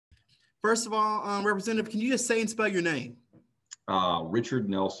First of all, Representative, can you just say and spell your name? Richard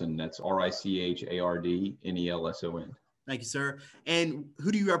Nelson. That's Richardnelson. Thank you, sir. And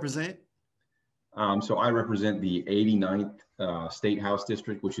who do you represent? So I represent the 89th State House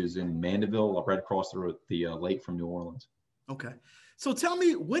District, which is in Mandeville, right across the lake from New Orleans. Okay. So tell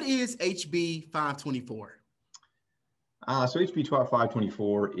me, what is HB 524? So HB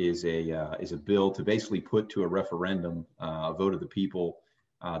 524 is a bill to basically put to a referendum, a vote of the people,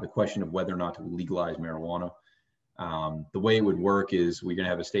 the question of whether or not to legalize marijuana. The way it would work is we're going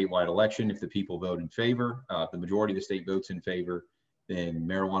to have a statewide election. If the people vote in favor, if the majority of the state votes in favor, then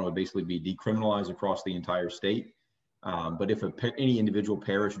marijuana would basically be decriminalized across the entire state. But if any individual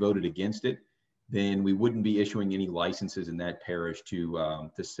parish voted against it, then we wouldn't be issuing any licenses in that parish to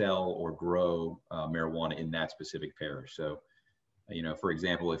sell or grow marijuana in that specific parish. So, for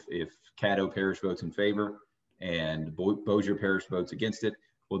example, if Caddo Parish votes in favor and Bossier Parish votes against it,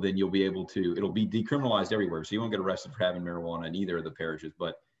 well, then you'll be able to, it'll be decriminalized everywhere. So you won't get arrested for having marijuana in either of the parishes,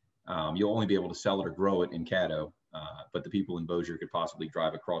 but you'll only be able to sell it or grow it in Caddo. But the people in Bossier could possibly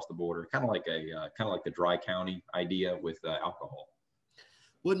drive across the border, kind of like the dry county idea with alcohol.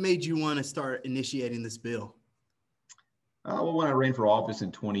 What made you want to start initiating this bill? Well, when I ran for office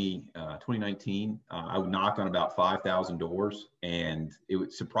in 2019, I would knock on about 5,000 doors, and it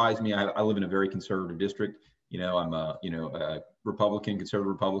would surprise me. I live in a very conservative district. I'm a Republican,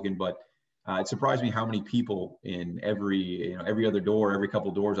 conservative Republican, but it surprised me how many people in every other door, every couple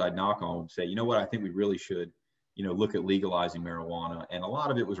of doors I'd knock on would say, you know what, I think we really should, look at legalizing marijuana. And a lot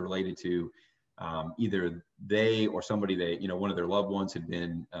of it was related to either they or somebody one of their loved ones had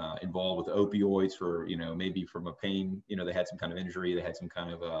been involved with opioids for, maybe from a pain, they had some kind of injury, they had some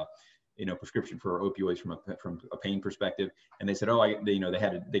kind of prescription for opioids from a pain perspective. And they said,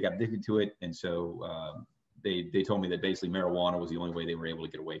 they got addicted to it. And so they told me that basically marijuana was the only way they were able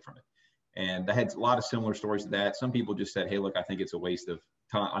to get away from it. And I had a lot of similar stories to that. Some people just said, hey, look, I think it's a waste of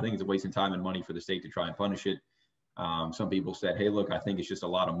time. I think it's a waste of time and money for the state to try and punish it. Some people said, hey, look, I think it's just a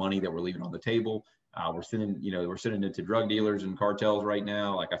lot of money that we're leaving on the table. We're sending it to drug dealers and cartels right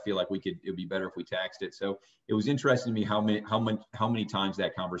now. Like, I feel like it'd be better if we taxed it. So it was interesting to me how many times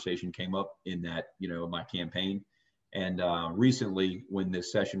that conversation came up in that, my campaign. And recently, when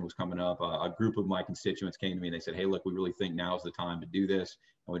this session was coming up, a group of my constituents came to me and they said, hey, look, we really think now's the time to do this.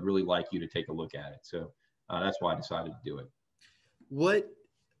 And we'd really like you to take a look at it. So that's why I decided to do it. What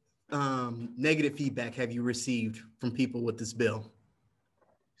negative feedback have you received from people with this bill?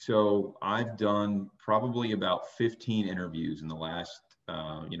 So I've done probably about 15 interviews in the last,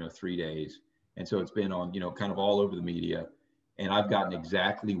 3 days. And so it's been on, kind of all over the media. And I've gotten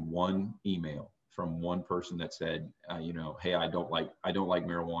exactly one email from one person that said, hey, I don't like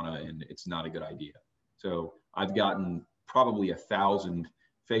marijuana and it's not a good idea. So I've gotten probably 1,000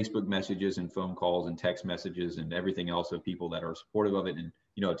 Facebook messages and phone calls and text messages and everything else of people that are supportive of it. And,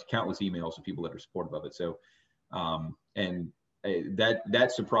 it's countless emails of people that are supportive of it. So,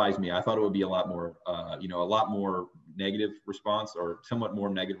 that surprised me. I thought it would be a lot more negative response, or somewhat more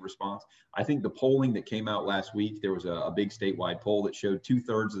negative response. I think the polling that came out last week, there was a big statewide poll that showed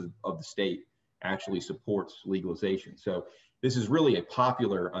 2/3 of the state actually supports legalization. So this is really a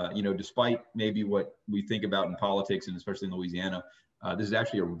popular, despite maybe what we think about in politics, and especially in Louisiana, this is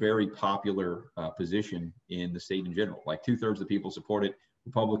actually a very popular position in the state in general. Like 2/3 of the people support it,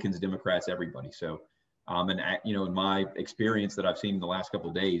 Republicans, Democrats, everybody. So, in my experience that I've seen in the last couple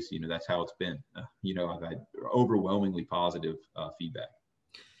of days, that's how it's been. I've had overwhelmingly positive feedback.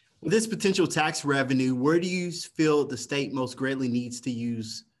 With this potential tax revenue, where do you feel the state most greatly needs to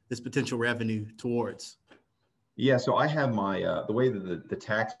use this potential revenue towards? Yeah, so I have my, the way that the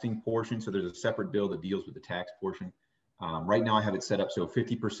taxing portion, so there's a separate bill that deals with the tax portion. Right now I have it set up so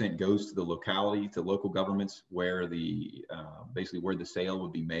 50% goes to the locality, to local governments where basically where the sale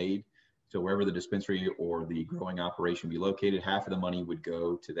would be made. So wherever the dispensary or the growing operation be located, half of the money would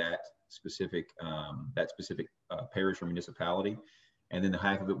go to that specific parish or municipality, and then the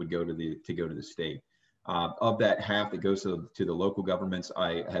half of it would go to the state. Of that half that goes to the local governments,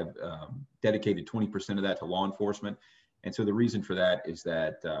 I have dedicated 20% of that to law enforcement. And so the reason for that is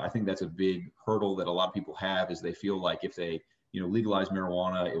that I think that's a big hurdle that a lot of people have, is they feel like if they legalize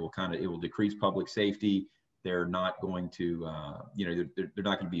marijuana, it will decrease public safety. They're not going to they're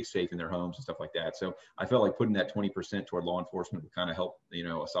not going to be safe in their homes and stuff like that. So I felt like putting that 20% toward law enforcement would kind of help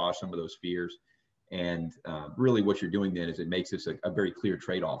assuage some of those fears. And really what you're doing then is it makes this a very clear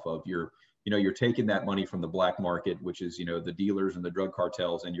trade-off of you're taking that money from the black market, which is, the dealers and the drug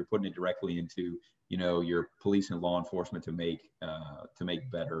cartels, and you're putting it directly into, your police and law enforcement to make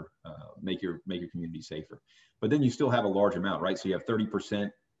your community safer. But then you still have a large amount, right? So you have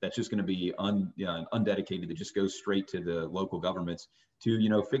 30% that's just going to be undedicated, that just goes straight to the local governments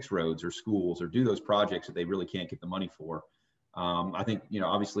to, fix roads or schools or do those projects that they really can't get the money for. I think,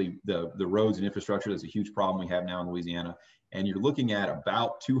 obviously the roads and infrastructure, that's a huge problem we have now in Louisiana. And you're looking at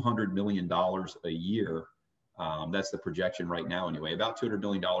about $200 million a year. That's the projection right now anyway, about $200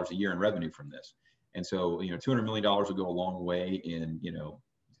 million a year in revenue from this. And so, $200 million will go a long way in,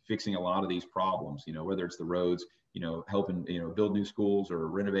 fixing a lot of these problems, whether it's the roads, helping, build new schools or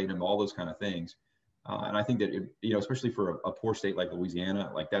renovate them, all those kind of things. And I think that, especially for a poor state like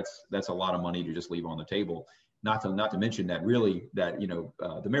Louisiana, like that's a lot of money to just leave on the table. Not to mention that really that,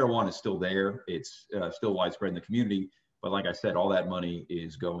 the marijuana is still there. It's still widespread in the community. But like I said, all that money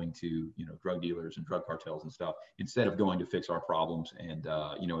is going to, drug dealers and drug cartels and stuff, instead of going to fix our problems and,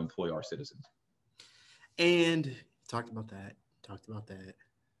 employ our citizens. And talked about that.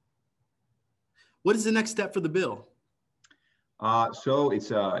 What is the next step for the bill? So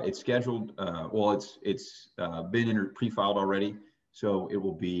it's scheduled. It's been pre-filed already. So it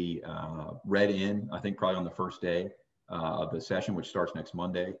will be read in, I think, probably on the first day of the session, which starts next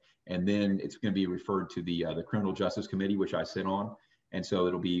Monday. And then it's going to be referred to the Criminal Justice Committee, which I sit on. And so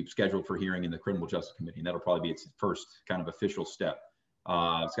it'll be scheduled for hearing in the Criminal Justice Committee. And that'll probably be its first kind of official step.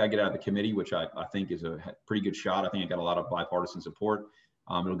 It's got to get out of the committee, which I think is a pretty good shot. I think it got a lot of bipartisan support.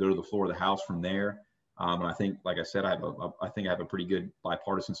 It'll go to the floor of the House from there. And I think, like I said, I think I have a pretty good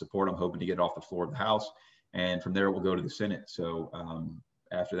bipartisan support. I'm hoping to get it off the floor of the House. And from there, it will go to the Senate. So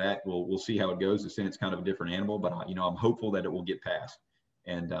after that, we'll see how it goes. The Senate's kind of a different animal, but I'm hopeful that it will get passed.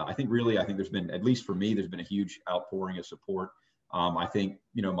 And I think there's been, at least for me, there's been a huge outpouring of support. I think,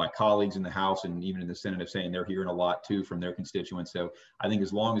 my colleagues in the House and even in the Senate are saying they're hearing a lot too from their constituents. So I think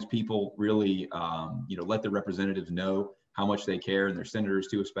as long as people really, let the representatives know how much they care, and their senators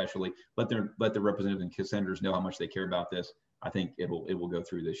too, especially let the representatives and senators know how much they care about this, I think it will go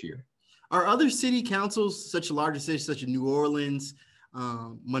through this year. Are other city councils, such larger cities such as New Orleans,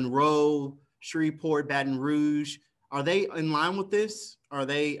 Monroe, Shreveport, Baton Rouge, are they in line with this? Are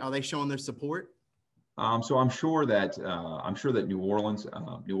they showing their support? So I'm sure that New Orleans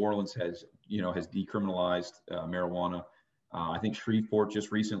has decriminalized marijuana. I think Shreveport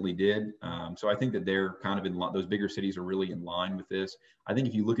just recently did. So I think that they're kind of those bigger cities are really in line with this. I think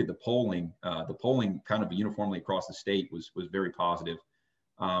if you look at the polling kind of uniformly across the state was very positive.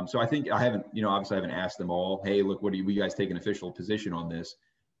 So I think obviously I haven't asked them all, hey, look, will you guys take an official position on this?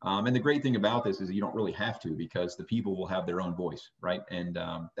 And the great thing about this is you don't really have to, because the people will have their own voice, right? And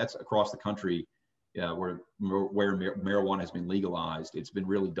that's across the country where marijuana has been legalized. It's been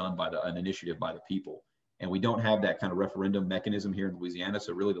really done by an initiative by the people. And we don't have that kind of referendum mechanism here in Louisiana.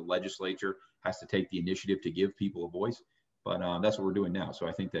 So really the legislature has to take the initiative to give people a voice. But that's what we're doing now. So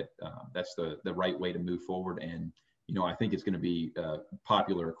I think that that's the right way to move forward. And, I think it's going to be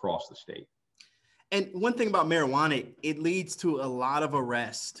popular across the state. And one thing about marijuana, it leads to a lot of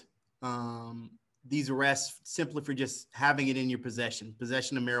arrests. These arrests simply for just having it in your possession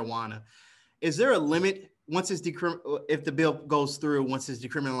of marijuana. Is there a limit once it's if the bill goes through, once it's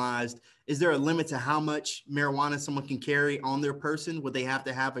decriminalized, is there a limit to how much marijuana someone can carry on their person? Would they have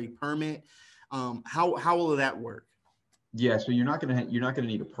to have a permit? How will that work? Yeah, so you're not going to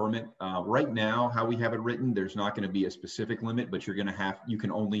need a permit right now. How we have it written, there's not going to be a specific limit, but there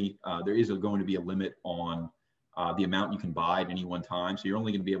is going to be a limit on the amount you can buy at any one time. So you're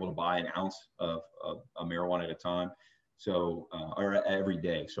only going to be able to buy an ounce of marijuana at a time. So, or every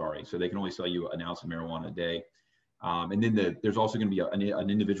day, sorry. So they can only sell you an ounce of marijuana a day. And then there's also going to be an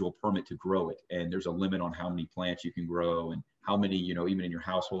individual permit to grow it. And there's a limit on how many plants you can grow and how many, even in your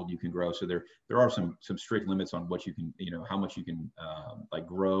household you can grow. So there are some strict limits on what you can, how much you can like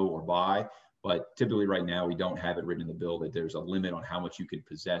grow or buy. But typically right now, we don't have it written in the bill that there's a limit on how much you can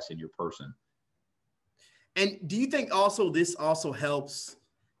possess in your person. And do you think this also helps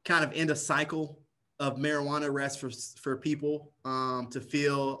kind of end a cycle of marijuana arrests for people to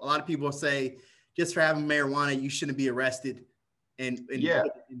feel? A lot of people say just for having marijuana, you shouldn't be arrested and yeah.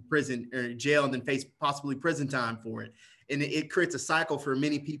 put in prison or jail and then face possibly prison time for it. And it creates a cycle for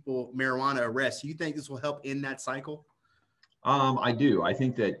many people, marijuana arrests. You think this will help end that cycle? I do. I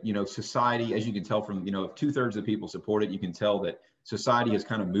think that, society, as you can tell from, if 2/3 of the people support it, you can tell that society has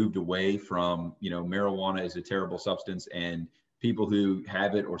kind of moved away from, marijuana is a terrible substance and people who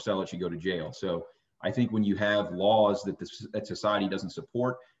have it or sell it should go to jail. So I think when you have laws that society doesn't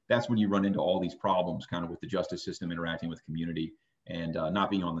support, that's when you run into all these problems kind of with the justice system interacting with community and not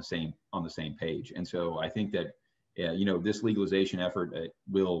being on the same page. And so I think that, this legalization effort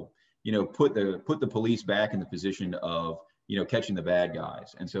will, put the police back in the position of, catching the bad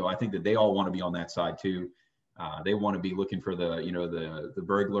guys. And so I think that they all want to be on that side too. They want to be looking for the, the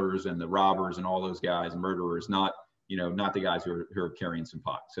burglars and the robbers and all those guys, murderers, not the guys who are carrying some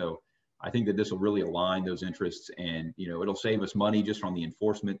pot. So I think that this will really align those interests, and it'll save us money just on the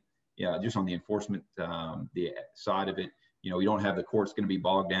enforcement. Yeah, just on the enforcement the side of it. We don't have the courts going to be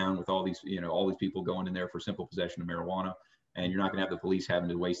bogged down with all these people going in there for simple possession of marijuana, and you're not going to have the police having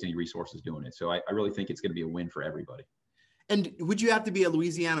to waste any resources doing it. So I really think it's going to be a win for everybody. And would you have to be a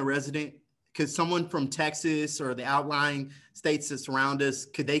Louisiana resident? Because someone from Texas or the outlying states that surround us,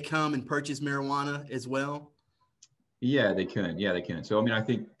 could they come and purchase marijuana as well? Yeah, they can. Yeah, they can. So, I mean, I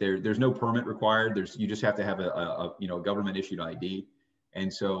think there's no permit required. You just have to have a government issued ID.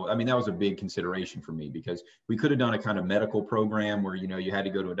 And so, I mean, that was a big consideration for me, because we could have done a kind of medical program where, you had to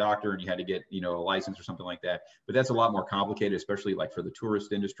go to a doctor and you had to get, a license or something like that. But that's a lot more complicated, especially like for the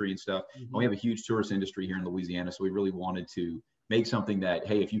tourist industry and stuff. Mm-hmm. And we have a huge tourist industry here in Louisiana. So we really wanted to make something that,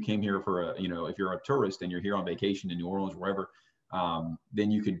 hey, if you came here for if you're a tourist and you're here on vacation in New Orleans, wherever, then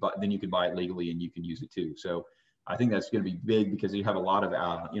you could buy it legally and you can use it too. So I think that's going to be big, because you have a lot of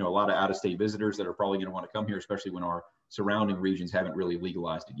out-of-state visitors that are probably going to want to come here, especially when our surrounding regions haven't really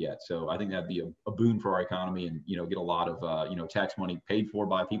legalized it yet. So I think that'd be a boon for our economy, and get a lot of tax money paid for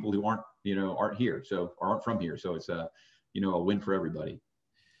by people who aren't here, or aren't from here. So it's a win for everybody.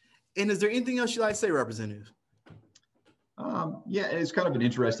 And is there anything else you'd like to say, Representative? Yeah, it's kind of an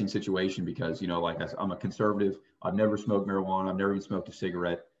interesting situation, because I'm a conservative. I've never smoked marijuana. I've never even smoked a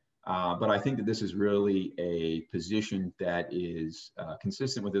cigarette. But I think that this is really a position that is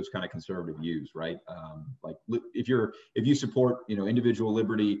consistent with those kind of conservative views, right? Like if you support, individual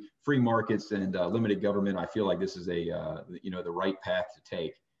liberty, free markets, and limited government, I feel like this is the right path to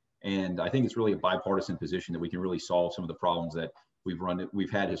take. And I think it's really a bipartisan position that we can really solve some of the problems that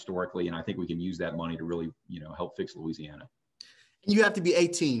we've had historically. And I think we can use that money to really, help fix Louisiana. And you have to be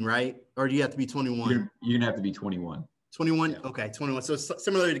 18, right? Or do you have to be 21? You're going to have to be 21. 21. Yeah. Okay. 21. So it's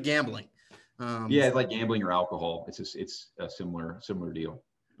similar to gambling. Yeah. It's like gambling or alcohol. It's a similar deal.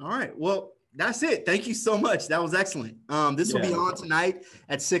 All right. Well, that's it. Thank you so much. That was excellent. This will be on tonight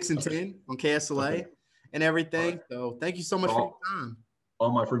at 6 and 10 on KSLA and everything. Right. So thank you so much for your time.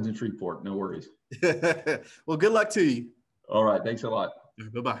 All my friends in Shreveport. No worries. Well, good luck to you. All right. Thanks a lot.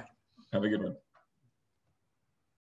 Bye-bye. Have a good one.